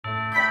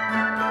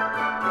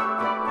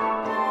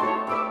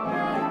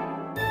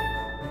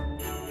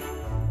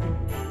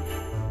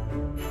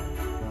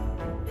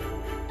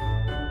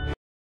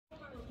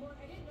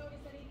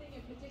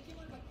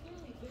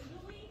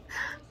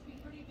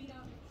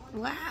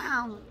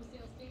Ow.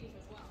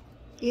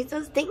 You're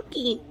so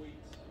stinky.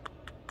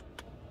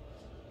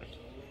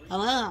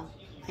 Hello,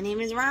 my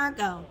name is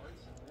Rocco.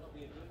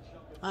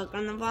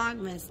 Welcome to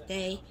Vlogmas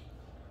Day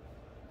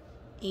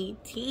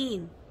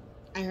 18.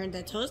 I heard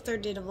that Toaster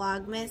did a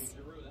Vlogmas.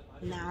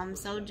 Now I'm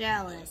so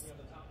jealous.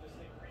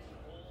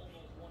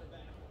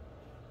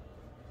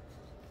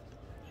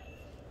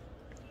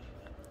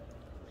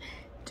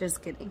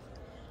 Just kidding.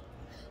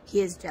 He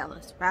is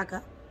jealous.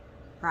 Rocco?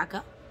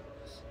 Rocco?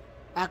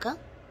 Rocco?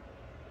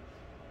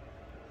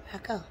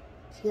 Rocco,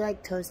 do you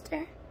like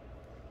Toaster?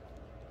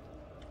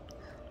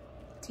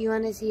 Do you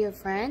want to see your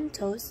friend,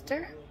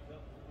 Toaster?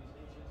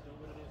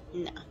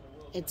 No,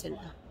 it's a no.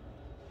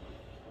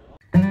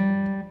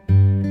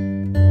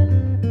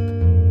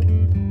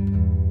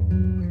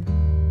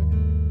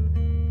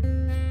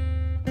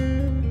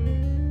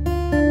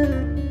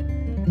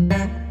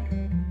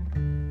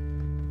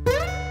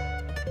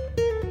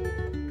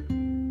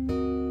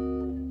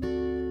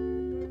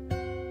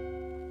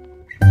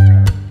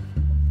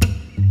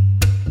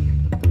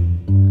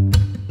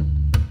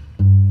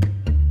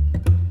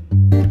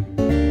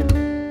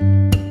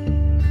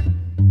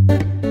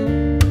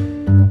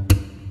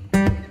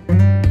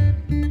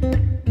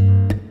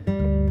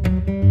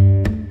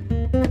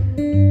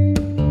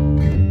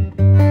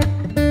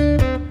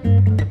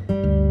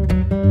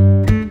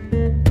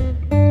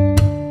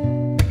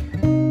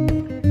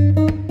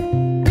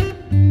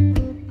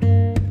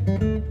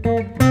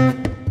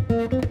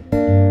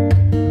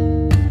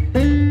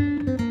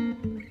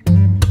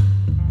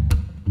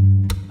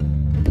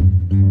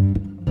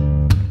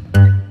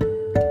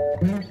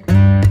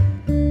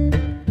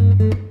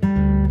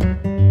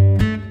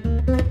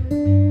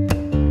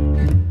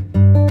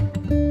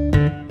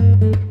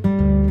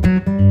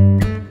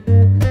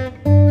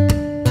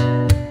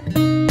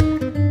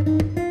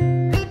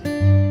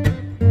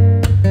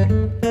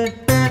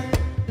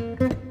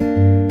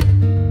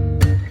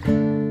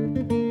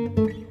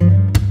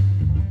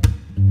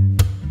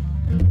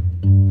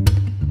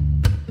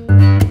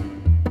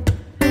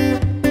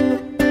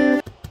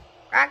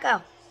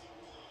 Rocco.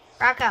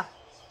 Rocco.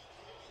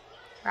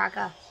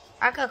 Rocco.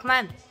 Rocco, come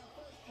on.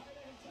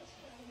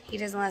 He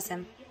doesn't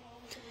listen.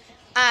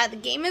 The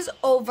game is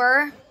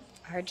over.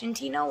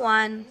 Argentina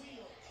won.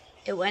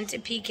 It went to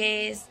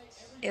PKs.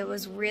 It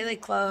was really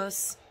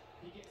close.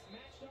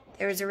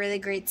 There was a really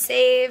great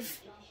save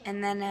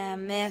and then a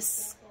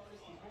miss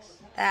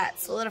that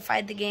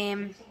solidified the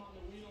game.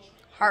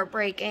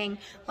 Heartbreaking.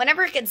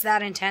 Whenever it gets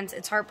that intense,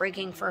 it's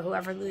heartbreaking for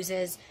whoever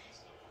loses.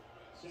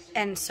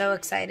 And so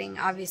exciting,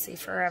 obviously,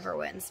 for whoever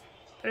wins.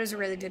 But it was a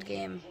really good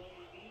game.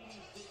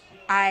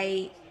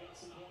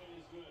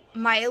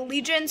 My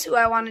allegiance, who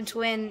I wanted to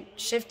win,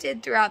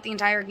 shifted throughout the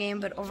entire game,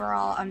 but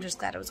overall, I'm just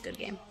glad it was a good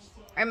game.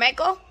 Right,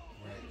 Michael?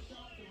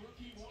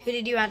 Right. Who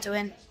did you want to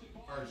win?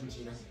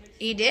 Argentina.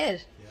 You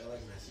did? Yeah, I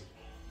like Messi.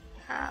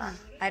 Ah,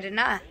 I did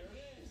not.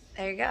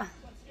 There you go.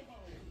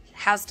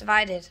 House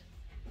divided.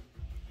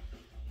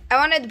 I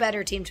wanted the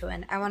better team to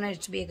win. I wanted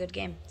it to be a good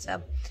game,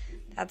 so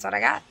that's what I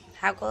got.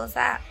 How cool is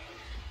that?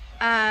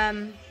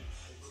 I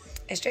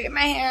straightened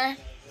my hair.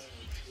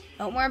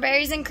 No more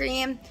berries and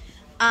cream.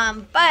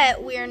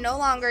 But we are no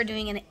longer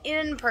doing an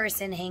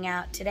in-person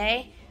hangout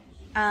today,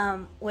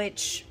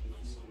 which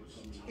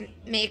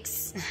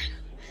makes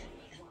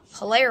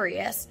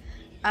hilarious,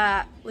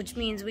 which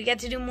means we get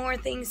to do more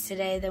things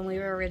today than we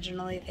were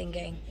originally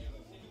thinking,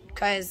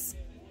 because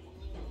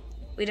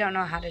we don't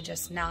know how to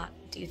just not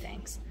do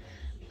things.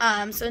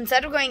 So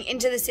instead of going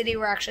into the city,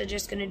 we're actually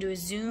just going to do a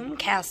Zoom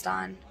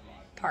cast-on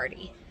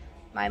party.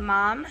 My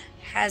mom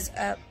has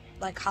a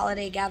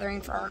holiday gathering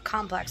for our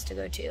complex to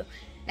go to.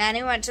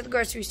 Nanny went to the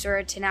grocery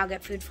store to now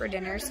get food for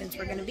dinner since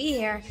we're going to be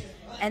here.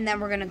 And then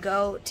we're going to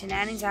go to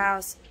Nanny's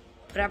house,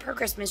 put up her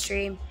Christmas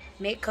tree,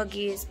 make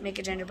cookies, make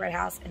a gingerbread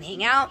house, and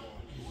hang out.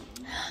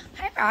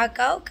 Hi,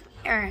 Rocco. Come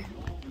here.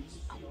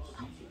 Oh,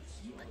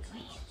 look at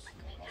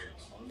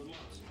me.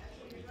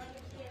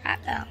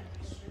 Rocco.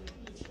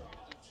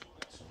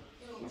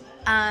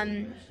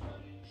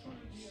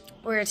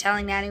 We were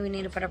telling Nanny we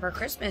need to put up her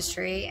Christmas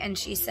tree, and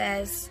she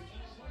says,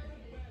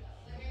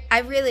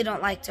 I really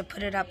don't like to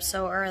put it up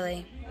so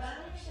early.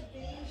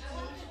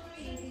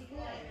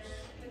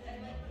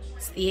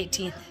 It's the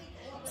 18th.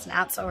 It's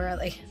not so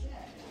early.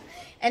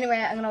 Anyway,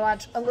 I'm going to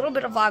watch a little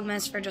bit of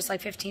Vlogmas for just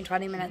like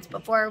 15-20 minutes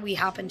before we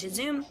hop into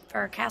Zoom for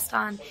our cast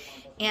on.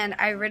 And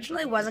I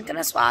originally wasn't going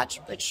to swatch,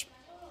 which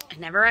I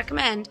never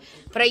recommend,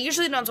 but I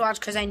usually don't swatch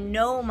because I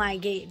know my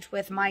gauge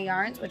with my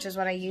yarns, which is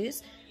what I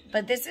use.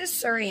 But this is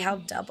Suri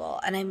held double,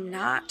 and I'm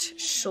not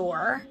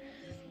sure.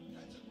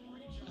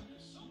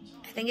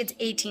 I think it's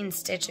 18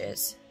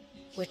 stitches,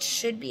 which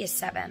should be a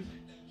 7.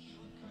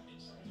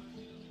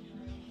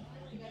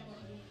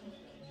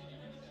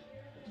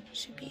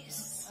 Should be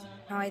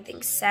no, I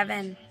think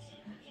 7.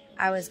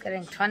 I was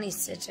getting 20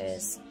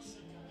 stitches,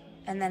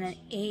 and then an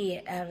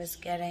 8 I was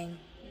getting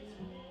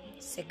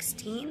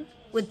 16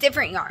 with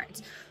different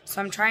yarns. So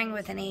I'm trying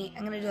with an 8.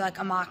 I'm going to do like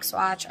a mock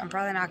swatch. I'm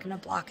probably not going to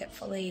block it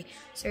fully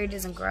so it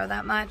doesn't grow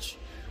that much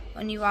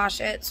when you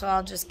wash it. So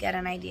I'll just get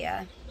an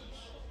idea.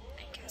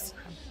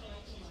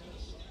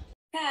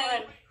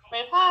 Okay.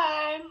 Wave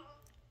hi.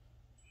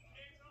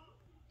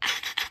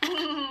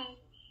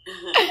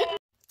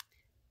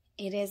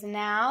 It is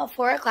now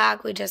 4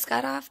 o'clock. We just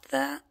got off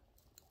the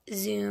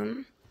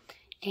Zoom,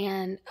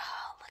 and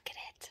oh, look at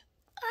it.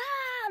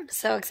 I'm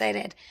so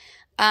excited.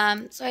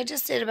 So I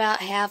just did about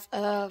half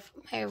of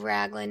my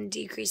raglan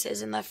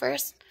decreases in the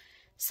first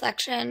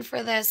section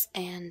for this,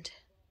 and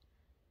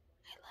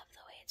I love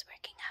the way it's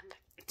working up.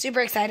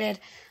 Super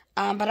excited.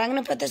 But I'm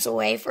going to put this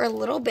away for a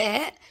little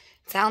bit.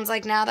 Sounds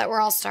like now that we're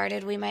all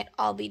started, we might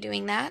all be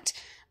doing that.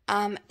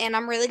 And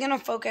I'm really going to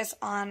focus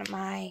on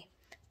my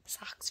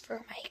socks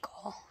for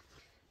Michael.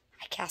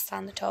 I cast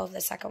on the toe of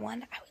the second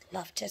one. I would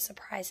love to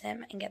surprise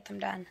him and get them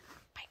done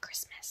by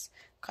Christmas,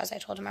 because I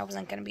told him I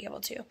wasn't going to be able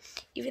to.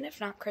 Even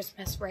if not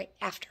Christmas, right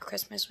after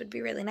Christmas would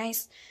be really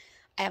nice.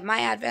 I have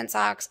my Advent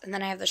socks, and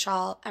then I have the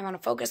shawl. I want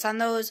to focus on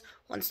those.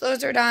 Once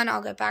those are done,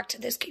 I'll get back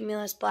to this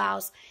Cumulus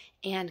blouse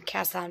and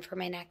cast on for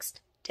my next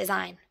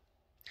design.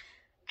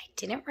 I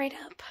didn't write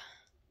up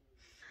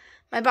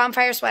my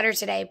bonfire sweater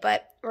today,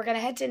 but we're going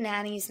to head to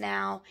Nanny's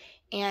now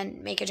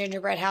and make a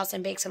gingerbread house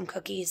and bake some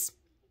cookies.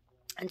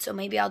 And so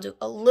maybe I'll do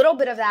a little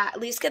bit of that,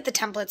 at least get the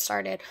template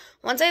started.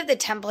 Once I have the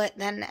template,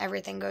 then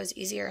everything goes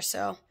easier.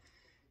 So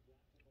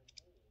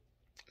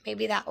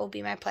maybe that will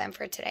be my plan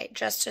for today,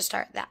 just to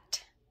start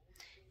that.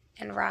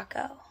 And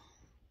Rocco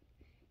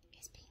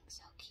is being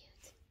so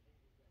cute.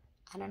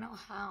 I don't know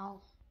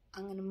how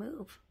I'm going to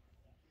move.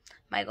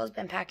 Michael's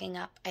been packing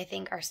up, I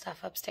think, our stuff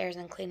upstairs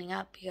and cleaning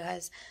up,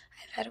 because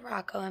I've had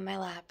Rocco in my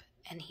lap,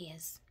 and he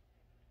is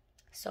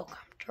so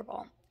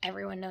comfortable.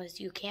 Everyone knows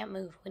you can't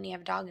move when you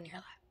have a dog in your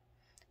lap.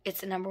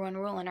 It's the #1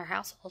 rule in our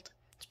household.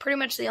 It's pretty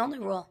much the only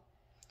rule.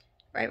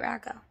 Right,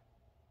 Rocco?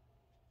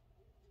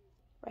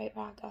 Right,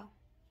 Rocco?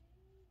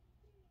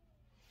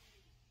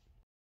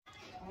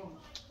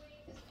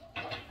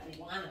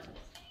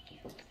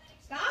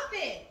 Stop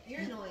it!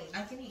 You're annoying.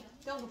 I can eat.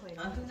 Don't complain.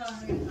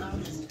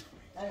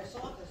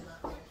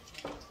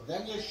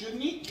 Then you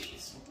shouldn't eat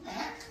these. What the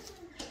heck?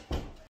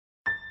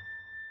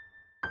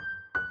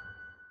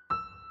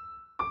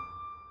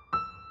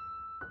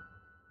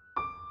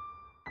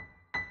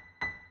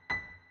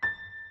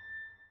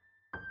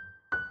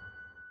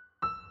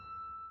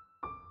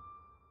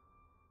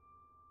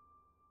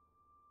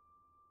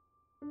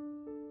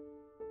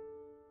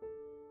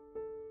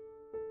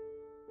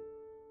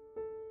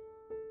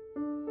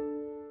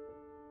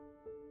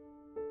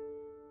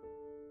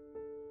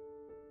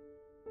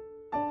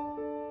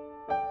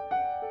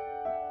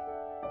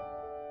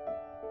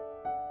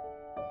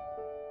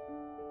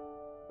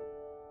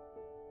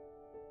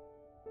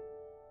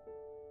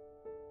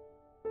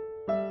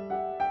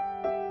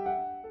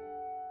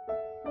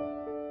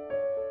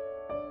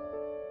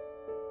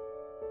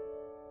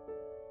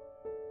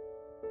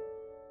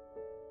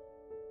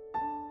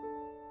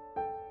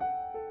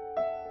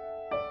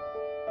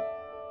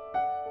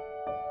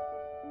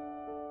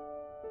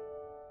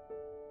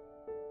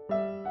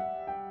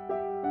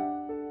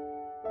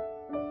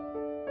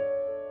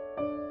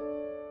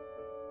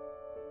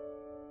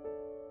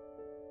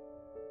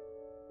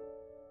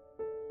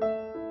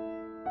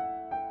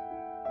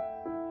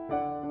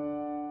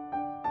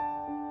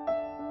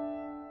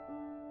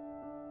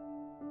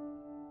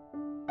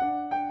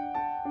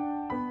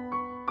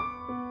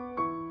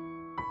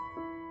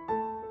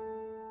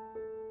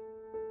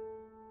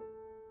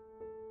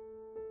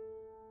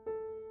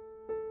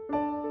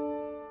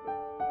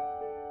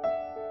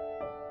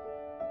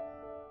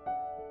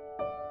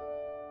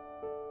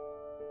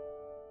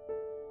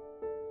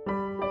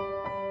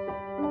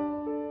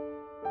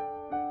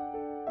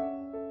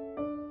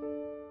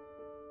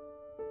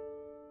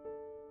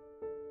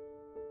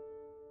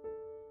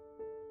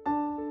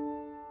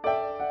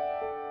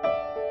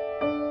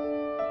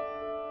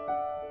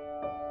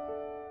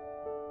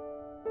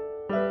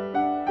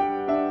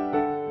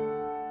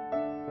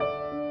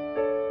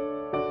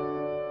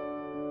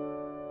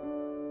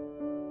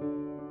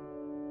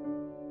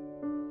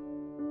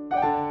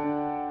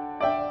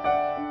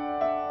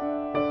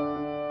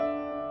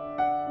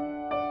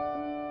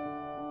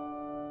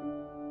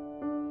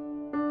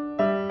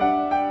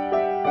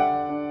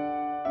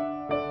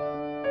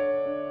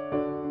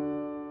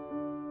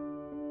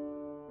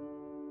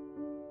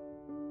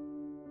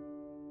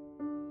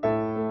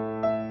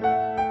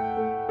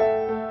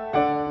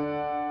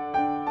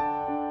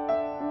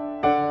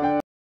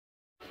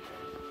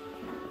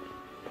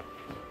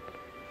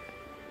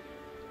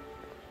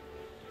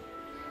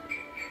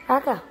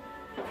 Rocco,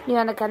 you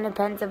want to come to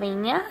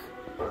Pennsylvania?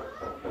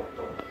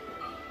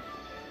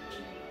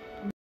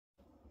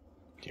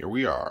 Here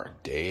we are,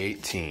 day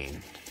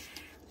 18.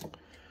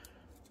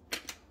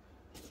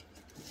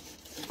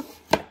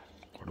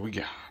 What do we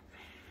got?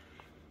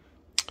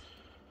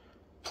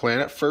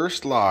 Planet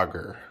First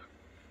Lager.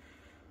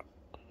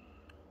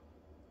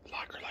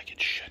 Lager like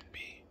it should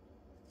be.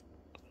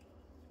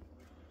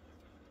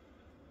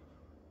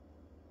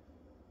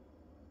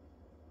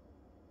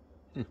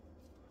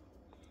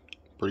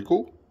 Pretty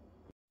cool.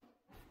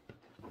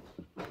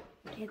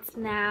 It's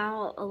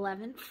now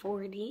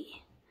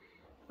 11:40.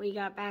 we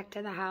got back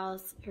to the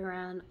house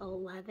around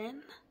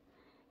 11,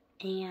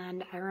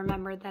 and I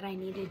remembered that I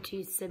needed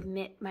to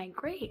submit my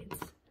grades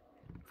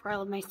for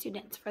all of my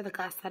students for the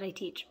class that I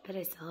teach, but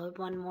I still had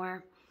one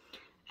more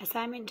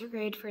assignment to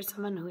grade for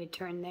someone who had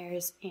turned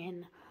theirs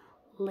in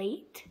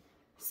late.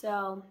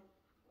 So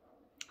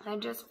I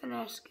just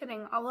finished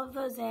getting all of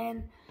those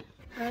in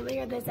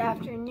earlier this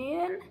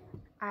afternoon.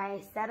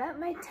 I set up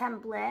my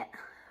template.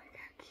 Look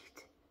how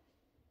cute.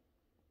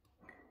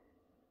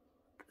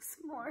 The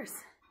s'mores.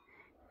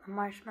 The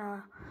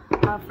marshmallow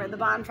for the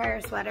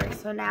bonfire sweater.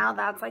 So now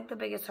that's like the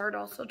biggest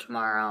hurdle. So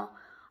tomorrow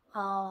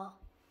I'll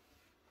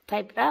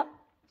type it up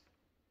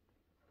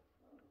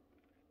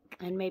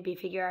and maybe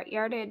figure out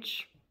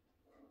yardage.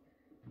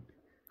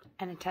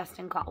 And a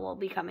testing call will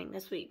be coming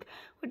this week,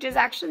 which is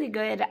actually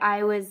good.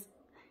 I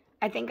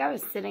think I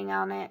was sitting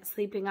on it,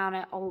 sleeping on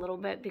it a little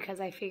bit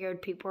because I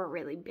figured people were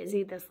really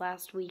busy this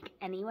last week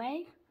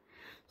anyway.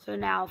 So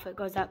now if it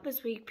goes out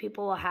this week,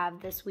 people will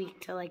have this week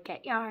to like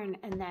get yarn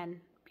and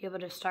then be able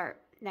to start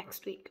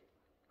next week.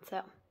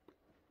 So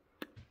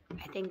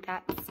I think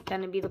that's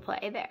gonna be the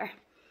play there.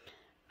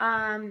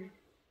 I'm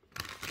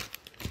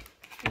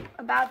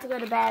about to go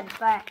to bed,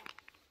 but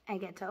I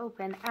get to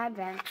open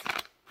Advent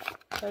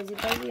Cozy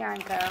Cozy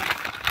Yarn Co.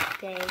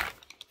 Day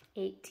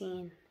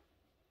 18.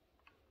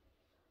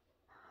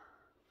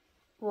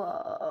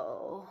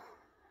 Whoa.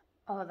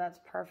 Oh, that's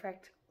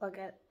perfect. Look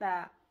at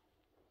that.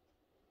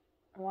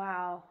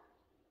 Wow.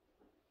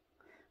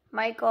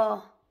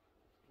 Michael.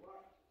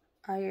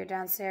 Oh, you're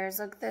downstairs.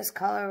 Look at this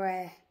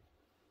colorway.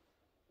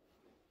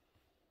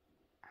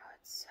 Oh,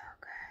 it's so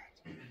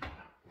good.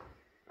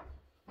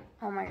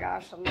 Oh my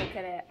gosh, look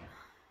at it.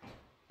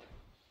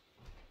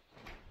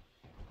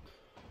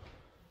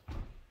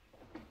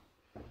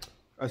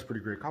 That's a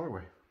pretty great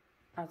colorway.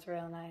 That's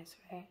real nice,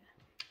 right?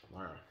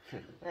 Wow.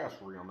 That's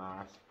real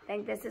nice. I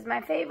think this is my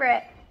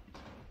favorite.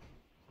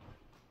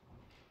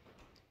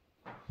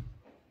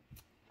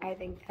 I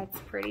think that's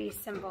pretty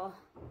simple.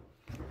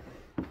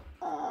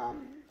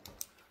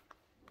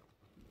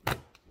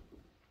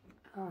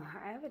 Oh,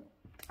 I have a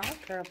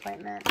doctor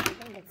appointment. I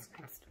think it's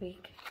next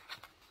week.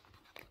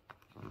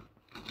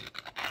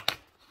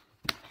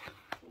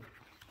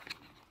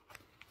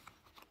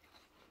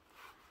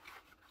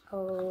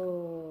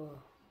 Oh,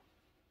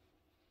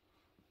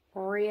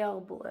 real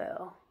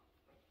blue.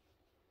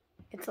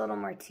 It's a little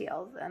more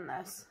teal than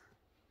this.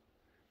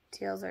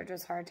 Teals are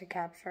just hard to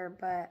capture,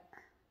 but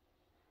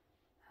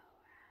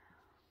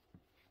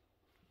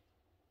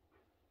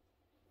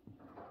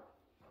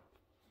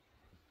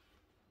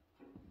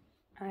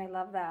I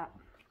love that.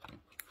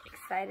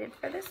 Excited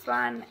for this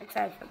one.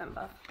 Excited for them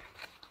both.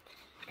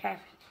 Okay,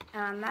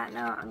 on that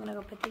note, I'm gonna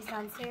go put these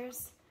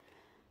downstairs,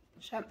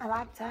 shut my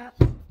laptop,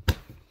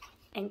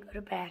 and go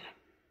to bed.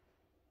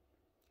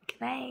 Good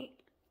night.